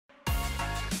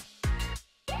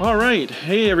All right.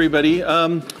 Hey, everybody.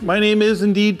 My name is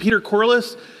indeed Peter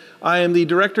Corliss. I am the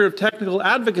Director of Technical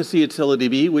Advocacy at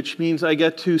ScyllaDB, which means I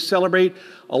get to celebrate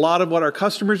a lot of what our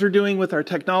customers are doing with our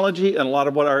technology and a lot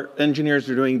of what our engineers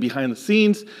are doing behind the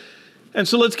scenes. And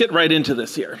so let's get right into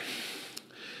this here.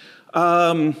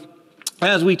 As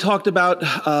we talked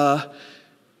about,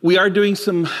 we are doing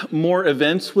some more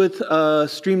events with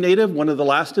Stream Native. One of the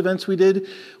last events we did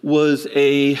was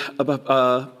a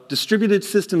distributed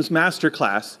systems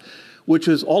masterclass, which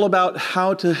was all about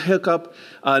how to hook up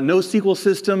NoSQL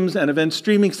systems and event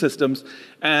streaming systems.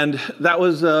 And that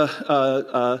was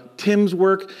Tim's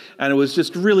work, and it was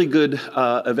just a really good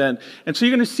event. And so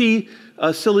you're going to see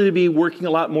ScyllaDB working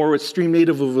a lot more with Stream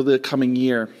Native over the coming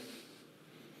year.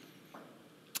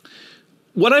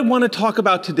 What I want to talk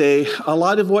about today, a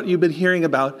lot of what you've been hearing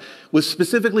about, was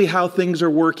specifically how things are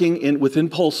working within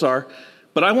Pulsar.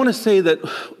 But I want to say that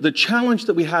the challenge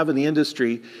that we have in the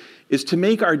industry is to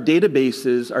make our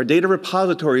databases, our data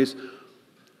repositories,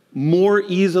 more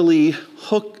easily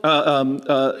hooked up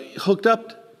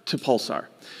to Pulsar.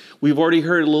 We've already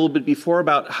heard a little bit before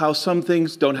about how some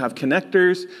things don't have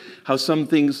connectors, how some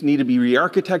things need to be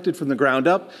re-architected from the ground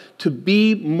up to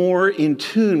be more in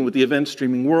tune with the event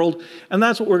streaming world. And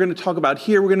that's what we're going to talk about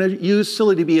here. We're going to use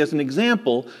ScyllaDB as an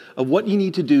example of what you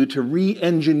need to do to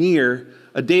re-engineer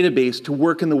a database to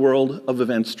work in the world of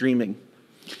event streaming.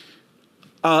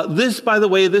 By the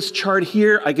way, this chart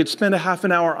here, I could spend a half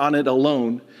an hour on it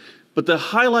alone. But the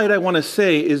highlight I want to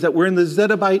say is that we're in the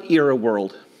zettabyte era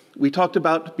world. We talked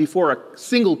about before a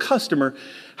single customer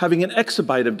having an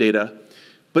exabyte of data.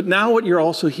 But now what you're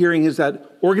also hearing is that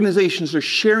organizations are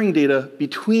sharing data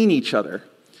between each other.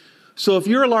 So if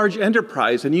you're a large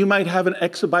enterprise and you might have an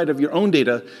exabyte of your own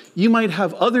data, you might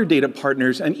have other data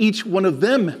partners, and each one of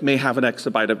them may have an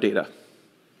exabyte of data.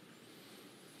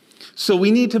 So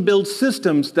we need to build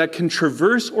systems that can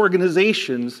traverse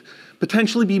organizations,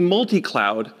 potentially be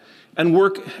multi-cloud, and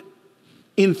work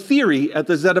in theory at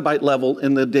the zettabyte level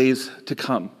in the days to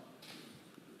come.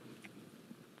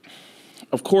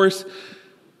 Of course,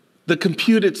 the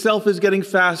compute itself is getting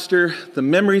faster, the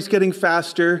memory is getting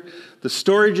faster, the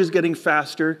storage is getting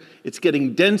faster, it's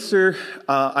getting denser.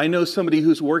 I know somebody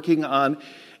who's working on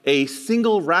a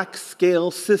single rack scale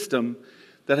system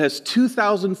that has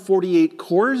 2,048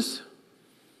 cores,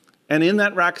 and in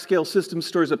that rack scale system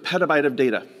stores a petabyte of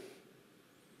data.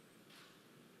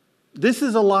 This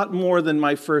is a lot more than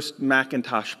my first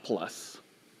Macintosh Plus.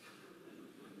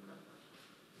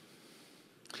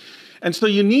 And so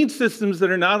you need systems that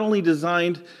are not only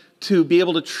designed to be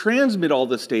able to transmit all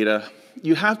this data,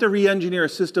 you have to re-engineer a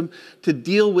system to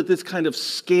deal with this kind of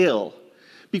scale.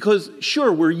 Because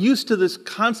sure, we're used to this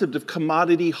concept of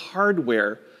commodity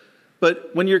hardware,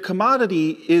 but when your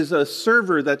commodity is a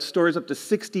server that stores up to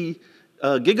 60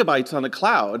 gigabytes on the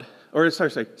cloud, or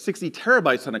 60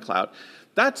 terabytes on the cloud,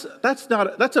 that's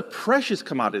a precious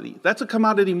commodity. That's a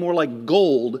commodity more like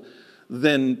gold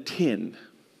than tin.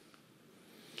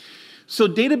 So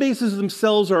databases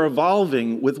themselves are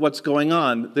evolving with what's going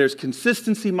on. There's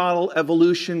consistency model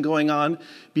evolution going on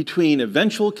between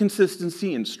eventual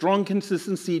consistency and strong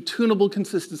consistency, tunable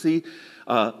consistency.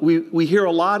 We hear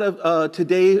a lot of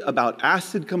today about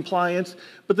ACID compliance,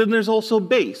 but then there's also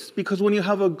base, because when you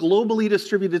have a globally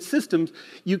distributed system,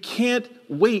 you can't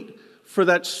wait for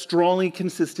that strongly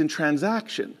consistent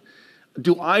transaction.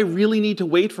 Do I really need to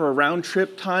wait for a round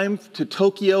trip time to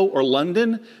Tokyo or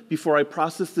London before I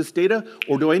process this data?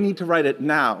 Or do I need to write it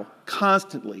now,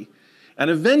 constantly? And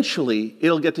eventually,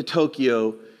 it'll get to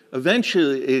Tokyo,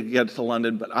 eventually it'll get to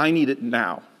London, but I need it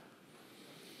now.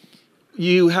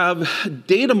 You have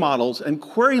data models and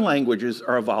query languages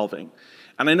are evolving.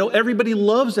 And I know everybody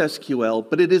loves SQL,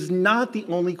 but it is not the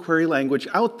only query language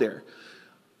out there.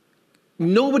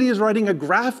 Nobody is writing a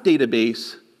graph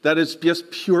database that is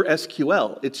just pure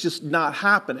SQL. It's just not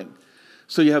happening.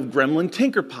 So you have Gremlin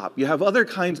Tinkerpop. You have other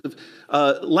kinds of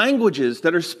languages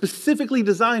that are specifically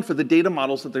designed for the data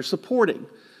models that they're supporting.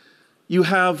 You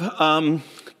have,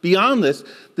 beyond this,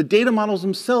 the data models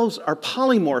themselves are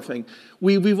polymorphing.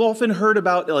 We've often heard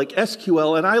about like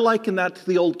SQL, and I liken that to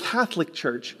the old Catholic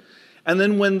Church. And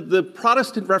then when the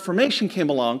Protestant Reformation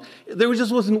came along, there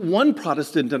just wasn't one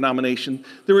Protestant denomination.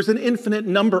 There was an infinite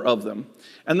number of them.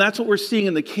 And that's what we're seeing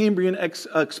in the Cambrian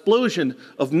explosion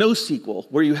of NoSQL,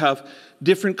 where you have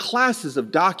different classes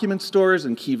of document stores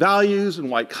and key values and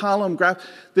white column graph.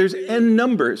 There's n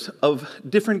numbers of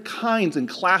different kinds and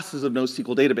classes of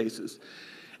NoSQL databases.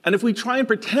 And if we try and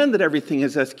pretend that everything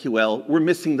is SQL, we're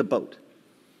missing the boat.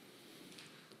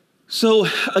 So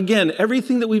again,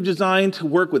 everything that we've designed to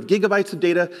work with gigabytes of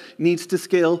data needs to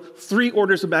scale 3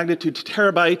 orders of magnitude to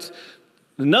terabytes.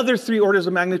 another 3 orders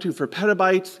of magnitude for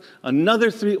petabytes,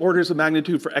 another 3 orders of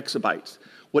magnitude for exabytes.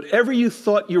 Whatever you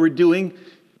thought you were doing,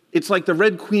 it's like the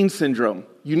Red Queen syndrome.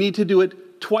 You need to do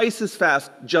it twice as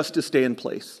fast just to stay in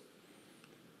place.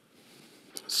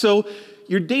 So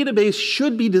your database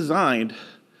should be designed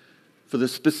for the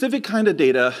specific kind of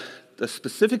data, the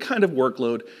specific kind of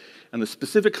workload, and the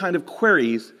specific kind of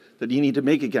queries that you need to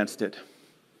make against it.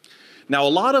 Now, a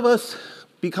lot of us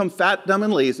become fat, dumb,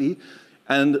 and lazy,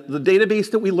 and the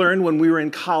database that we learned when we were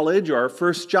in college or our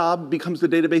first job becomes the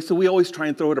database that we always try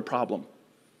and throw at a problem.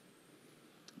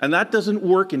 And that doesn't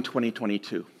work in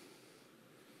 2022.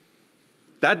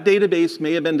 That database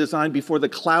may have been designed before the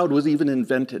cloud was even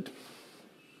invented.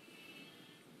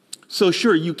 So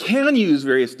sure, you can use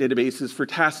various databases for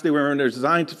tasks they were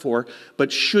designed for,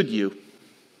 but should you?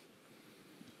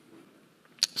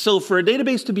 So for a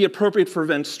database to be appropriate for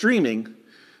event streaming,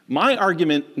 my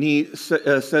argument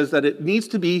says that it needs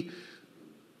to be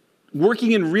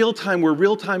working in real time, where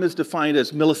real time is defined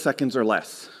as milliseconds or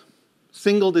less,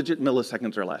 single-digit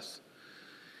milliseconds or less.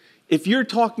 If you're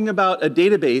talking about a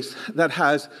database that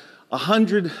has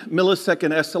 100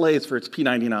 millisecond SLAs for its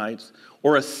P99s,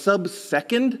 or a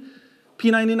sub-second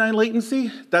P99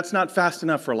 latency, that's not fast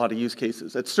enough for a lot of use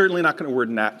cases. It's certainly not going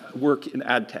to work in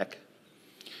ad tech.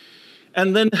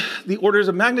 And then the orders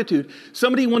of magnitude.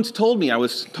 Somebody once told me, I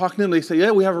was talking to them, they say,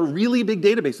 yeah, we have a really big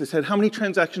database. I said, how many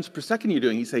transactions per second are you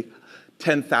doing? He say,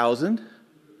 10,000.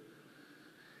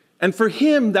 And for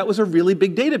him, that was a really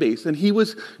big database. And he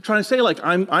was trying to say, like,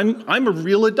 I'm a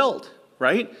real adult,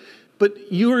 right?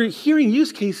 But you're hearing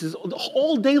use cases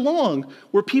all day long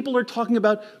where people are talking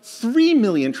about 3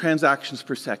 million transactions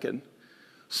per second.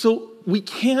 So we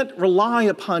can't rely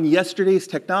upon yesterday's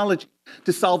technology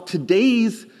to solve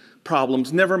today's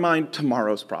problems, never mind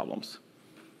tomorrow's problems.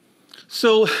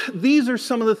 So these are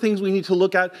some of the things we need to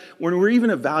look at when we're even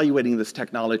evaluating this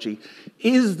technology.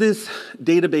 Is this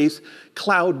database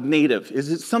cloud native?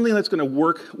 Is it something that's going to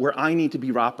work where I need to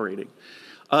be operating?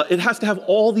 It has to have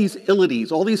all these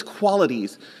ilities, all these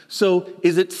qualities. So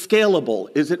is it scalable?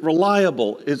 Is it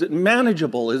reliable? Is it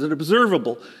manageable? Is it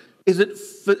observable?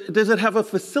 Does it have a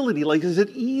facility? Like, is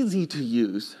it easy to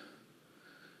use?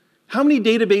 How many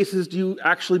databases do you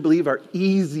actually believe are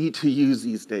easy to use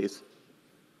these days?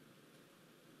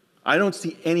 I don't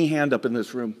see any hand up in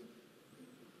this room,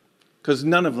 because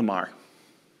none of them are.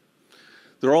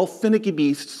 They're all finicky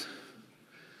beasts,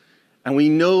 and we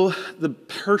know the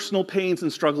personal pains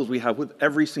and struggles we have with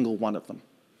every single one of them.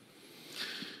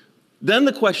 Then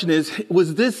the question is,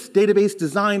 was this database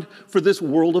designed for this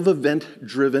world of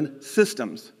event-driven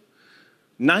systems?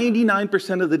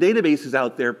 99% of the databases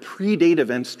out there predate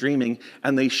event streaming,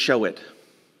 and they show it.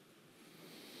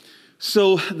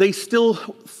 So they still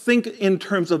think in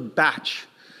terms of batch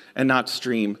and not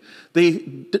stream.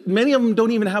 Many of them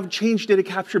don't even have change data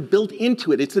capture built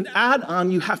into it. It's an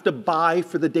add-on you have to buy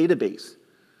for the database.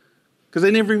 Because they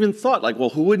never even thought, like, well,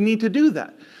 who would need to do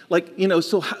that? Like,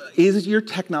 so is your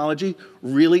technology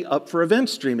really up for event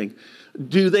streaming?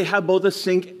 Do they have both a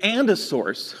sink and a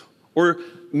source? Or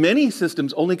many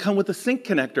systems only come with a sink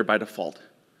connector by default.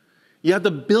 You have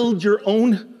to build your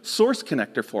own source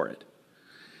connector for it.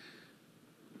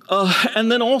 And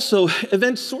then also,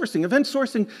 event sourcing. Event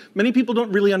sourcing, many people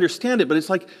don't really understand it, but it's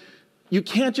like you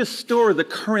can't just store the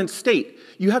current state.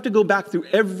 You have to go back through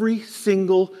every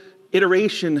single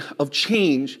iteration of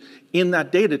change in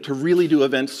that data to really do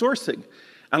event sourcing.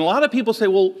 And a lot of people say,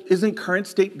 well, isn't current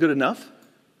state good enough?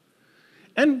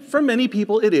 And for many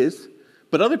people, it is.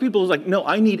 But other people are like, no,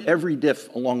 I need every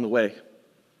diff along the way.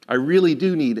 I really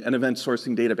do need an event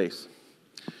sourcing database.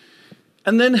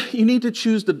 And then you need to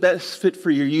choose the best fit for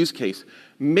your use case.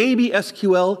 Maybe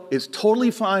SQL is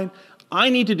totally fine. I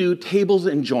need to do tables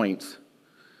and joins.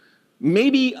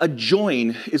 Maybe a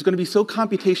join is going to be so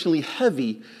computationally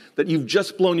heavy that you've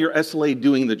just blown your SLA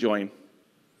doing the join.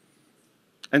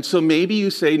 And so maybe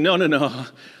you say, no,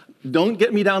 don't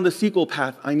get me down the SQL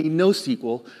path. I need no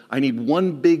SQL. I need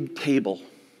one big table,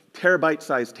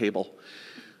 terabyte-sized table.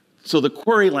 So the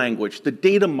query language, the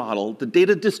data model, the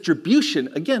data distribution,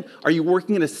 again, are you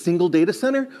working in a single data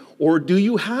center? Or do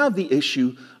you have the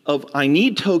issue of I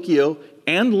need Tokyo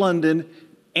and London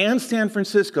and San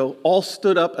Francisco all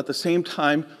stood up at the same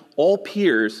time, all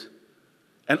peers,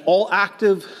 and all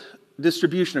active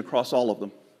distribution across all of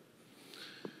them?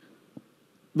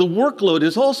 The workload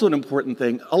is also an important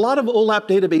thing. A lot of OLAP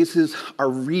databases are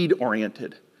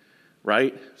read-oriented,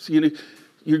 right? So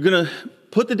you're going to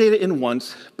put the data in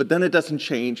once, but then it doesn't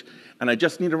change, and I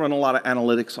just need to run a lot of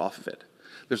analytics off of it.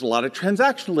 There's a lot of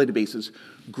transactional databases,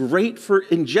 great for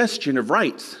ingestion of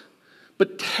writes,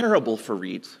 but terrible for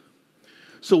reads.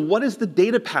 So what is the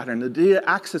data pattern, the data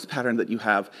access pattern that you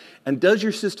have? And does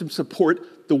your system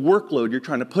support the workload you're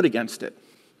trying to put against it?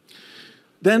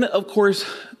 Then, of course,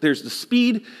 there's the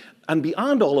speed. And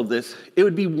beyond all of this, it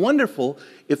would be wonderful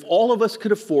if all of us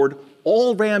could afford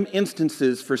all RAM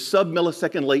instances for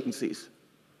sub-millisecond latencies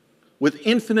with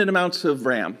infinite amounts of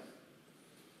RAM.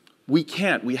 We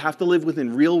can't. We have to live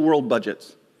within real-world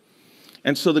budgets.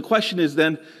 And so the question is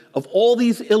then, of all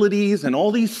these ilities and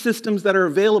all these systems that are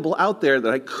available out there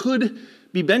that I could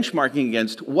be benchmarking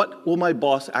against, what will my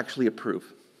boss actually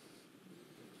approve?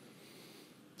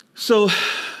 So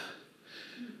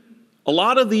a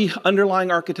lot of the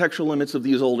underlying architectural limits of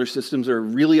these older systems are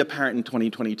really apparent in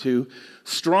 2022.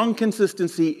 Strong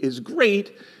consistency is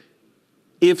great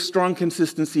if strong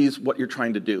consistency is what you're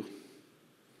trying to do.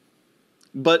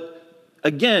 But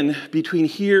again, between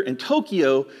here and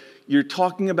Tokyo, you're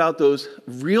talking about those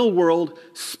real-world,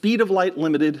 speed-of-light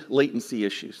limited latency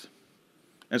issues.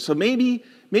 And so maybe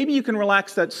you can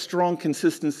relax that strong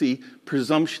consistency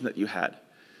presumption that you had.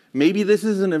 Maybe this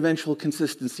is an eventual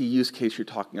consistency use case you're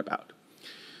talking about.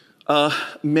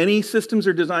 Many systems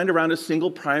are designed around a single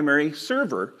primary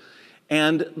server,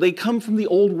 and they come from the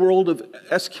old world of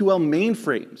SQL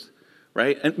mainframes,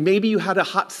 right? And maybe you had a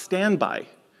hot standby.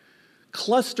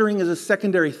 Clustering is a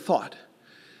secondary thought.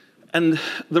 And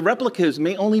the replicas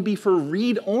may only be for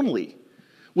read-only,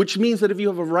 which means that if you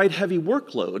have a write-heavy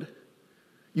workload,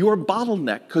 you are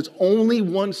bottlenecked because only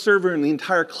one server in the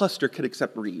entire cluster could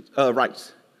accept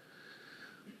writes.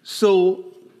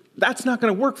 So that's not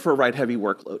going to work for a write-heavy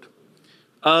workload.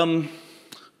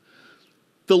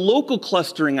 The local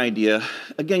clustering idea,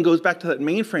 again, goes back to that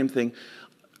mainframe thing.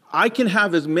 I can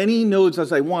have as many nodes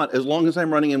as I want as long as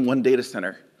I'm running in one data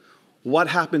center. What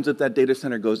happens if that data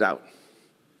center goes out?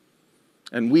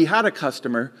 And we had a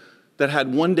customer that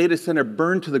had one data center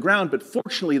burned to the ground, but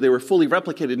fortunately they were fully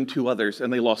replicated in 2 others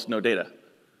and they lost no data.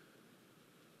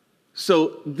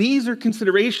 So these are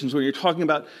considerations when you're talking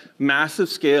about massive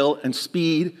scale and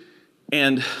speed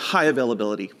and high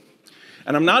availability.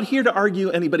 And I'm not here to argue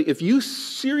anybody. If you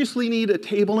seriously need a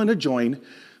table and a join,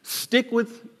 stick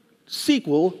with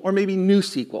SQL or maybe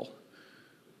NewSQL.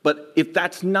 But if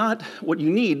that's not what you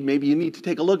need, maybe you need to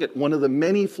take a look at one of the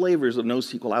many flavors of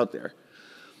NoSQL out there.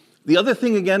 The other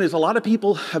thing, again, is a lot of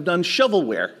people have done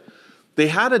shovelware. They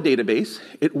had a database,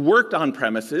 it worked on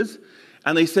premises,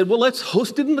 and they said, well, let's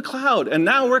host it in the cloud, and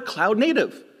now we're cloud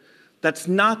native. That's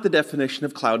not the definition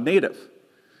of cloud native.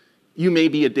 You may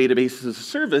be a database as a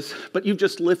service, but you've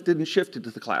just lifted and shifted to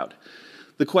the cloud.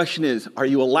 The question is, are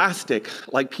you elastic,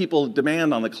 like people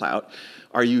demand on the cloud?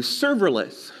 Are you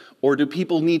serverless, or do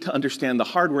people need to understand the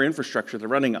hardware infrastructure they're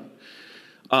running on?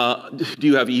 Do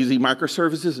you have easy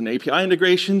microservices and API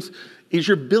integrations? Is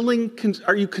your billing,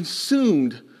 are you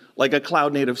consumed like a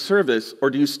cloud-native service, or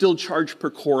do you still charge per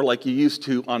core like you used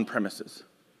to on premises?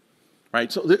 Right,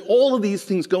 so all of these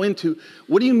things go into,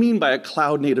 what do you mean by a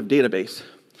cloud-native database?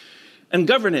 And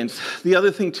governance, the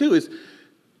other thing too is,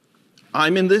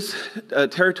 I'm in this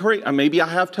territory, maybe I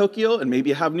have Tokyo, and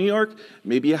maybe I have New York,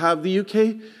 maybe I have the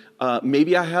UK,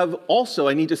 maybe I have also,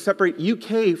 I need to separate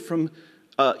UK from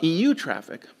EU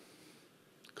traffic,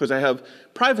 because I have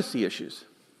privacy issues.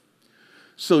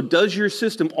 So does your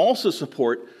system also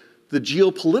support the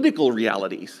geopolitical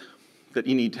realities that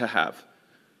you need to have?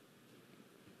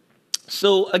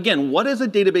 So again, what is a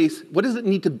database, what does it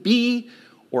need to be,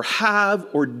 or have,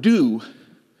 or do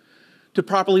to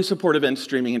properly support event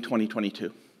streaming in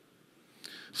 2022?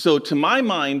 So to my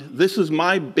mind, this is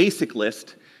my basic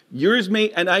list. Yours may,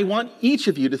 and I want each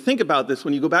of you to think about this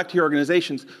when you go back to your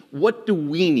organizations. What do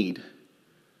we need?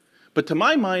 But to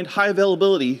my mind, high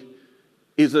availability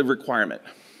is a requirement.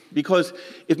 Because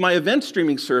if my event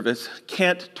streaming service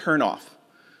can't turn off,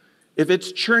 if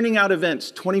it's churning out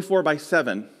events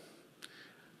 24/7,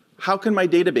 how can my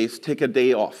database take a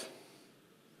day off?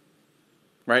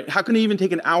 Right? How can it even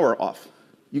take an hour off?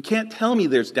 You can't tell me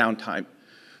there's downtime.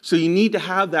 So you need to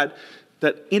have that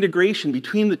integration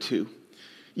between the two.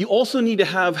 You also need to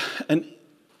have an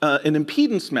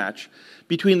impedance match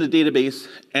between the database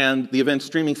and the event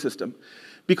streaming system.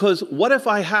 Because what if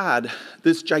I had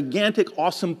this gigantic,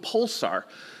 awesome pulsar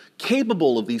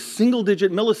capable of these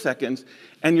single-digit milliseconds,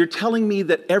 and you're telling me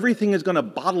that everything is going to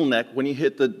bottleneck when you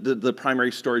hit the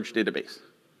primary storage database?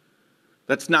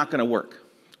 That's not going to work.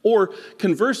 Or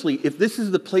conversely, if this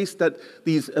is the place that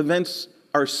these events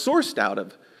are sourced out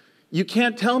of, you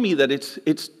can't tell me that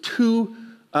it's too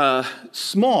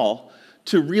small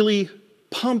to really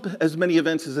pump as many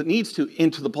events as it needs to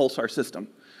into the Pulsar system.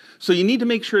 So you need to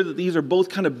make sure that these are both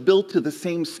kind of built to the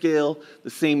same scale,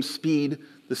 the same speed,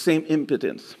 the same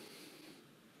impedance.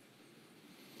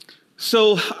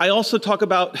 So I also talk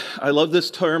about, I love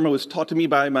this term, it was taught to me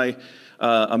by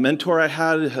a mentor I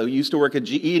had who used to work at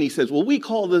GE, and he says, well, we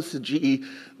call this at GE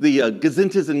the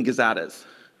gazintas and gazatas,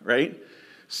 right?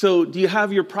 So do you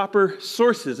have your proper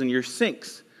sources and your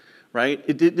sinks, right?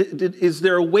 Is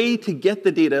there a way to get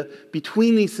the data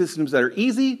between these systems that are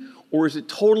easy, or is it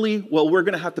totally, well, we're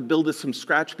going to have to build this from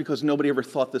scratch because nobody ever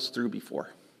thought this through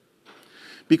before?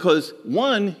 Because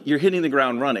one, you're hitting the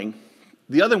ground running.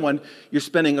 The other one, you're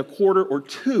spending a quarter or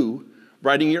two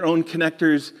writing your own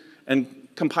connectors and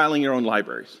compiling your own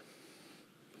libraries.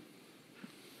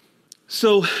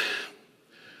 So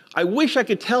I wish I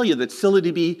could tell you that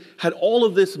ScyllaDB had all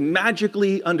of this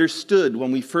magically understood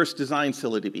when we first designed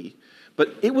ScyllaDB,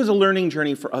 but it was a learning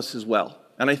journey for us as well.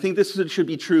 And I think this should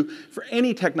be true for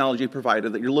any technology provider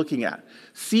that you're looking at.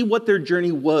 See what their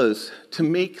journey was to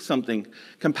make something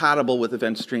compatible with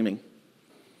event streaming.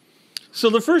 So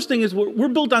the first thing is we're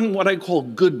built on what I call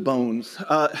good bones.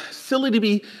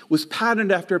 ScyllaDB was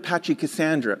patterned after Apache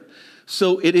Cassandra.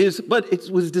 So it is, but it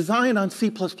was designed on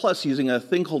C++ using a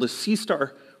thing called a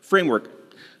C-star framework.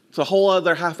 It's a whole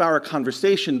other half-hour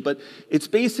conversation, but it's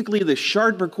basically the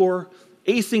shard per core,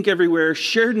 async everywhere,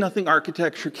 shared nothing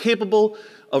architecture capable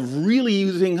of really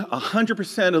using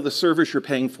 100% of the servers you're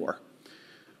paying for.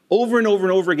 Over and over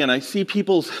and over again, I see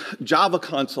people's Java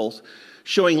consoles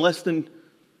showing less than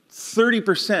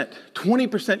 30%,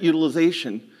 20%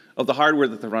 utilization of the hardware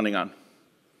that they're running on.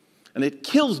 And it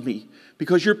kills me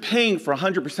because you're paying for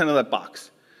 100% of that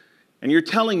box. And you're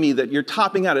telling me that you're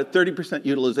topping out at 30%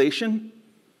 utilization.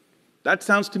 That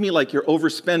sounds to me like you're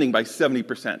overspending by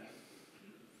 70%.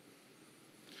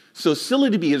 So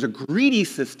ScyllaDB is a greedy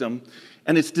system,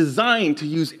 and it's designed to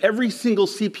use every single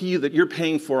CPU that you're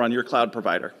paying for on your cloud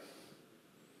provider.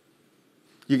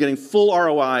 You're getting full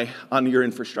ROI on your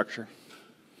infrastructure.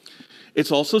 It's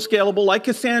also scalable. Like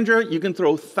Cassandra, you can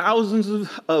throw thousands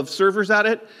of servers at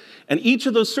it, and each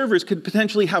of those servers could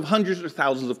potentially have hundreds or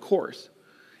thousands of cores.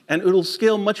 And it'll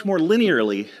scale much more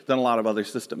linearly than a lot of other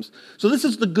systems. So this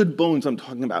is the good bones I'm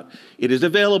talking about. It is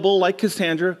available, like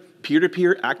Cassandra,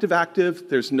 peer-to-peer, active-active.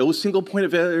 There's no single point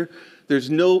of failure. There's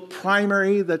no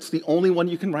primary that's the only one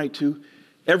you can write to.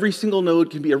 Every single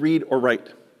node can be a read or write.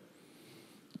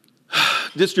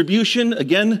 Distribution,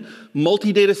 again,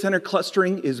 multi-data center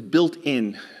clustering is built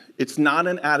in. It's not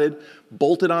an added,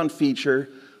 bolted-on feature.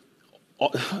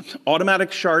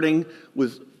 Automatic sharding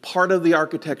was part of the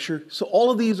architecture. So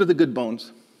all of these are the good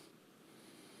bones.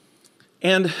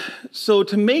 And so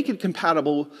to make it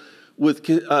compatible with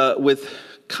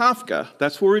Kafka,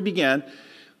 that's where we began.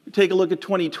 Take a look at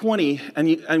 2020,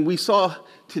 and we saw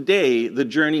today the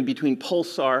journey between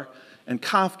Pulsar and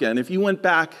Kafka. And if you went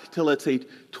back to, let's say,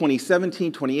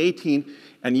 2017, 2018,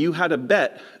 and you had a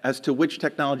bet as to which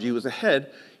technology was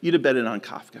ahead, you'd have betted on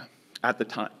Kafka at the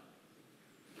time.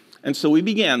 And so we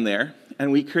began there,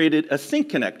 and we created a sync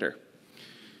connector.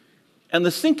 And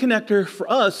the sync connector for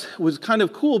us was kind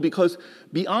of cool because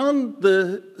beyond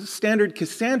the standard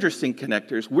Cassandra sync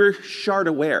connectors, we're shard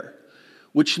aware,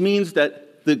 which means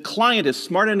that the client is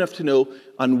smart enough to know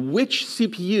on which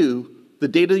CPU the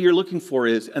data you're looking for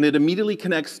is, and it immediately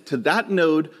connects to that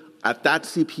node at that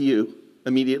CPU,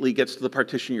 immediately gets to the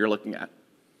partition you're looking at.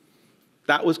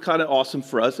 That was kind of awesome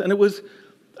for us, and it was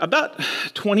about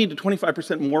 20 to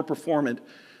 25% more performant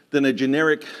than a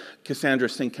generic Cassandra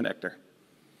sync connector.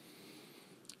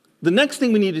 The next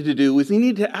thing we needed to do was we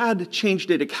needed to add change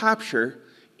data capture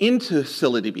into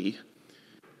ScyllaDB.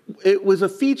 It was a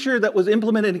feature that was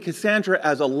implemented in Cassandra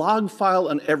as a log file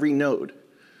on every node.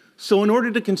 So in order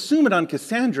to consume it on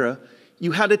Cassandra,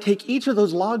 you had to take each of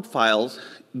those log files,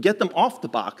 get them off the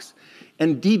box,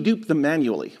 and dedupe them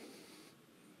manually.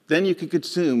 Then you could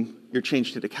consume your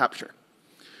change data capture.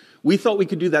 We thought we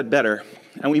could do that better,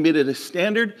 and we made it a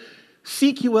standard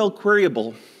CQL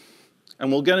queryable,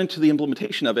 and we'll get into the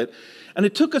implementation of it. And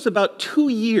it took us about 2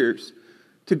 years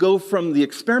to go from the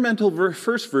experimental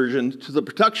first version to the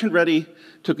production-ready,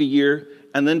 took a year,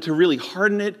 and then to really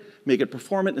harden it, make it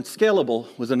performant and scalable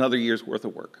was another year's worth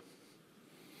of work.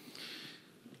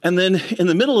 And then in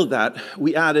the middle of that,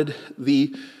 we added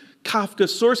the Kafka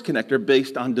source connector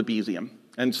based on Debezium.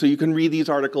 And so you can read these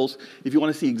articles. If you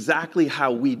want to see exactly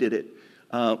how we did it,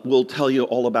 we'll tell you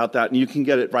all about that, and you can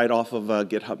get it right off of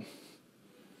GitHub.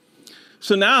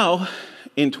 So now,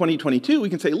 in 2022, we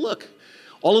can say, look,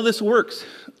 all of this works.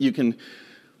 You can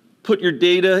put your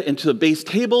data into a base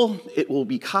table. It will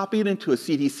be copied into a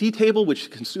CDC table, which is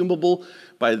consumable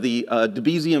by the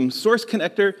Debezium source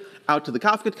connector out to the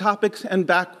Kafka topics, and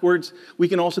backwards, we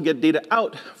can also get data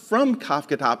out from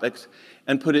Kafka topics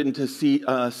and put it into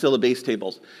Scylla base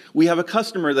tables. We have a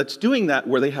customer that's doing that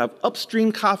where they have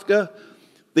upstream Kafka,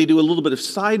 They do a little bit of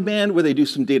sideband where they do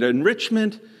some data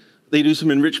enrichment. They do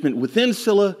some enrichment within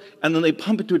Scylla, and then they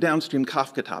pump it to a downstream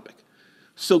Kafka topic.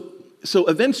 So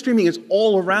event streaming is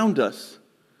all around us.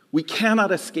 We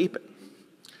cannot escape it.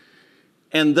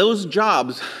 And those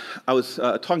jobs, I was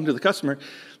talking to the customer,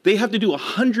 they have to do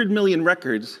 100 million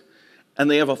records, and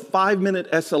they have a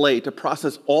 5-minute SLA to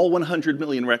process all 100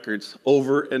 million records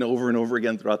over and over and over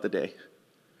again throughout the day.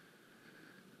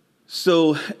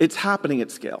 So it's happening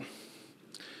at scale.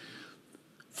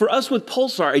 For us with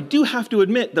Pulsar, I do have to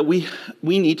admit that we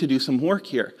need to do some work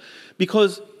here.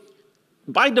 Because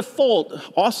by default,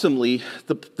 awesomely,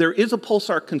 there is a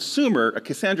Pulsar consumer, a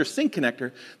Cassandra sync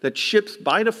connector, that ships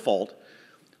by default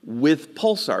with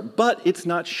Pulsar, but it's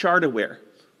not shard-aware.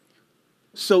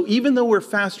 So even though we're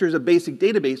faster as a basic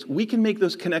database, we can make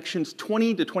those connections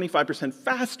 20 to 25%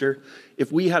 faster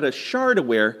if we had a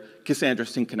shard-aware Cassandra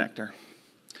sync connector.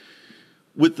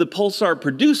 With the Pulsar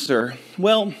producer,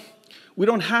 well, we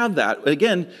don't have that.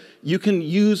 Again, you can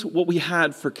use what we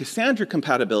had for Cassandra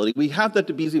compatibility. We have that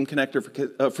Debezium connector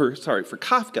for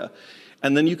Kafka,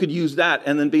 and then you could use that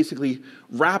and then basically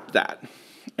wrap that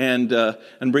and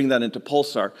bring that into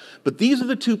Pulsar. But these are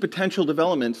the two potential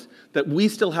developments that we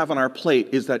still have on our plate,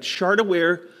 is that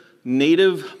shard-aware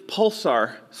native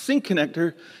Pulsar sync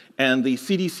connector and the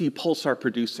CDC Pulsar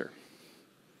producer.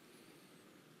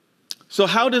 So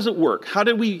how does it work? How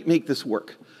did we make this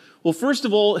work? Well, first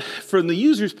of all, from the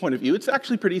user's point of view, it's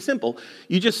actually pretty simple.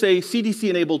 You just say CDC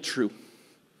enabled true.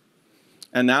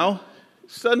 And now,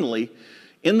 suddenly,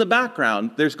 in the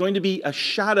background, there's going to be a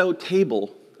shadow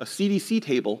table, a CDC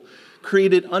table,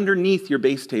 created underneath your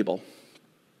base table.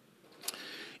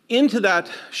 Into that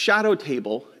shadow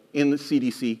table in the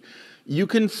CDC, you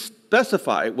can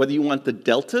specify whether you want the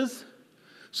deltas.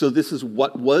 So this is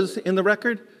what was in the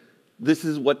record. This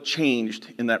is what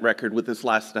changed in that record with this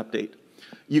last update.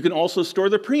 You can also store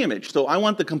the pre-image. So I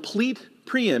want the complete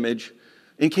pre-image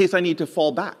in case I need to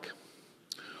fall back.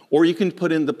 Or you can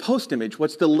put in the post-image,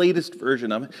 what's the latest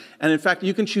version of it. And in fact,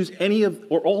 you can choose any of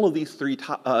or all of these three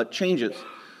changes.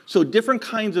 So different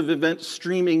kinds of event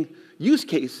streaming use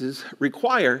cases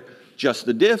require just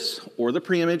the diffs or the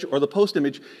pre-image or the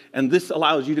post-image, and this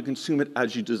allows you to consume it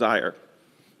as you desire.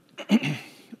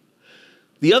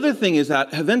 The other thing is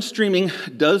that event streaming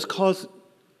does cost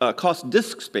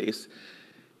disk space,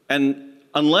 and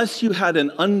unless you had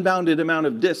an unbounded amount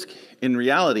of disk in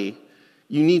reality,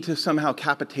 you need to somehow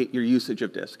capitate your usage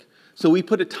of disk. So we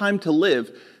put a time to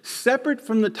live separate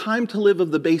from the time to live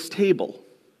of the base table.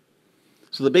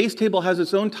 So the base table has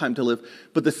its own time to live,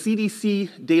 but the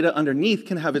CDC data underneath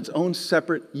can have its own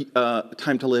separate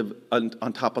time to live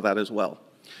on top of that as well.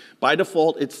 By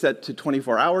default, it's set to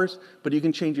 24 hours, but you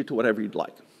can change it to whatever you'd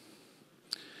like.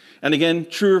 And again,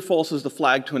 true or false is the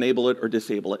flag to enable it or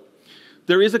disable it.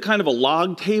 There is a kind of a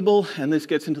log table, and this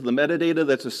gets into the metadata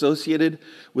that's associated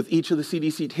with each of the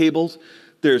CDC tables.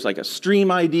 There's like a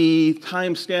stream ID,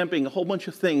 time stamping, a whole bunch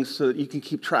of things so that you can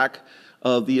keep track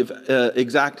of the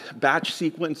exact batch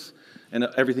sequence and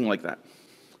everything like that.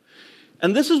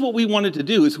 And this is what we wanted to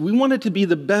do, is we wanted to be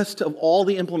the best of all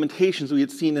the implementations we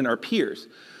had seen in our peers.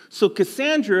 So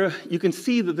Cassandra, you can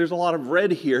see that there's a lot of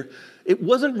red here. It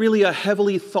wasn't really a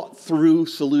heavily thought through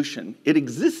solution. It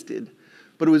existed,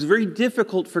 but it was very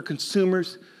difficult for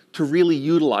consumers to really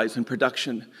utilize in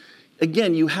production.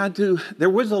 Again, there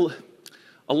was a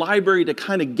library to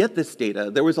kind of get this data.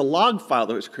 There was a log file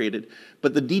that was created,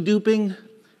 but the deduping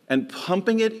and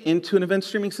pumping it into an event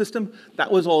streaming system, that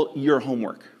was all your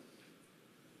homework.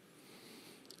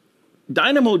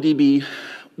 DynamoDB,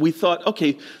 we thought,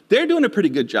 okay, they're doing a pretty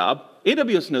good job.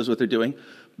 AWS knows what they're doing,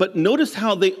 but notice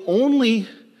how they only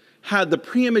had the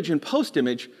pre-image and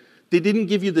post-image. They didn't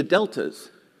give you the deltas.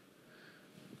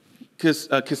 Because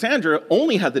Cassandra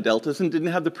only had the deltas and didn't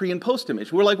have the pre and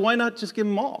post-image. We're like, why not just give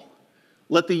them all?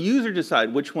 Let the user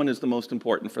decide which one is the most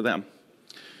important for them.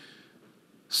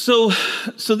 So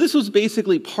this was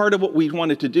basically part of what we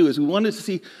wanted to do, is we wanted to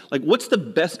see, like, what's the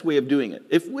best way of doing it?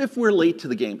 If we're late to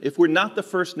the game, if we're not the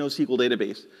first NoSQL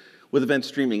database with event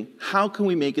streaming, how can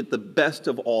we make it the best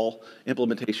of all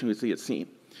implementation we see it seen?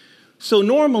 So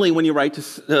normally when you write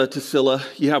to Scylla,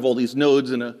 you have all these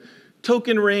nodes in a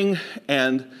token ring,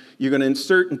 and you're going to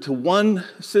insert into one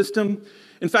system.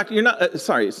 In fact,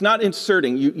 it's not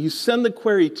inserting. You send the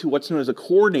query to what's known as a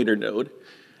coordinator node,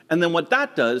 and then what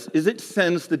that does is it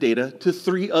sends the data to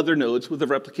 3 other nodes with a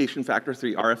replication factor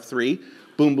 3, RF3.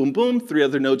 Boom, boom, boom. 3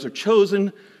 other nodes are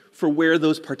chosen for where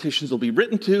those partitions will be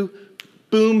written to.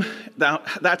 Boom.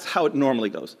 That's how it normally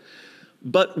goes.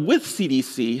 But with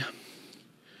CDC,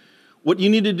 what you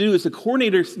need to do is the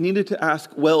coordinators needed to ask,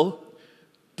 well,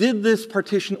 did this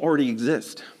partition already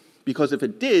exist? Because if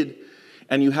it did,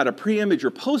 and you had a pre-image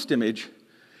or post-image,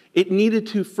 it needed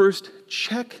to first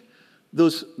check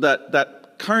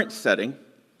that current setting.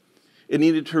 It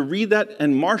needed to read that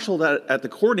and marshal that at the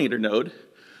coordinator node.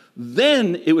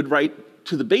 Then it would write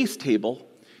to the base table,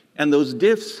 and those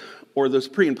diffs, or those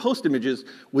pre and post images,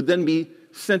 would then be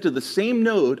sent to the same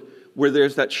node where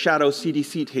there's that shadow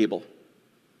CDC table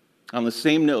on the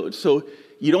same node. So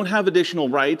you don't have additional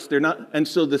writes, and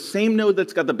so the same node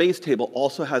that's got the base table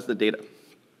also has the data.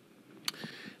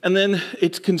 And then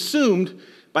it's consumed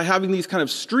by having these kind of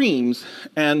streams,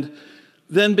 and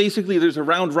then basically there's a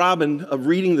round robin of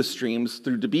reading the streams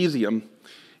through Debezium.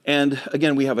 And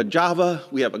again, we have a Java,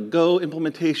 we have a Go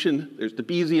implementation, there's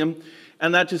Debezium,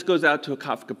 and that just goes out to a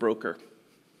Kafka broker.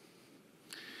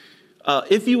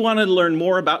 If you want to learn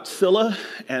more about Scylla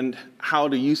and how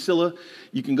to use Scylla,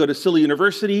 you can go to Scylla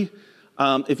University.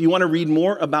 If you want to read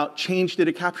more about change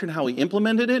data capture and how we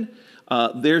implemented it,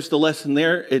 there's the lesson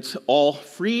there. It's all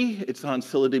free. It's on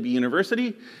ScyllaDB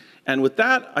University. And with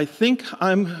that, I think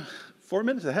I'm 4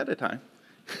 minutes ahead of time.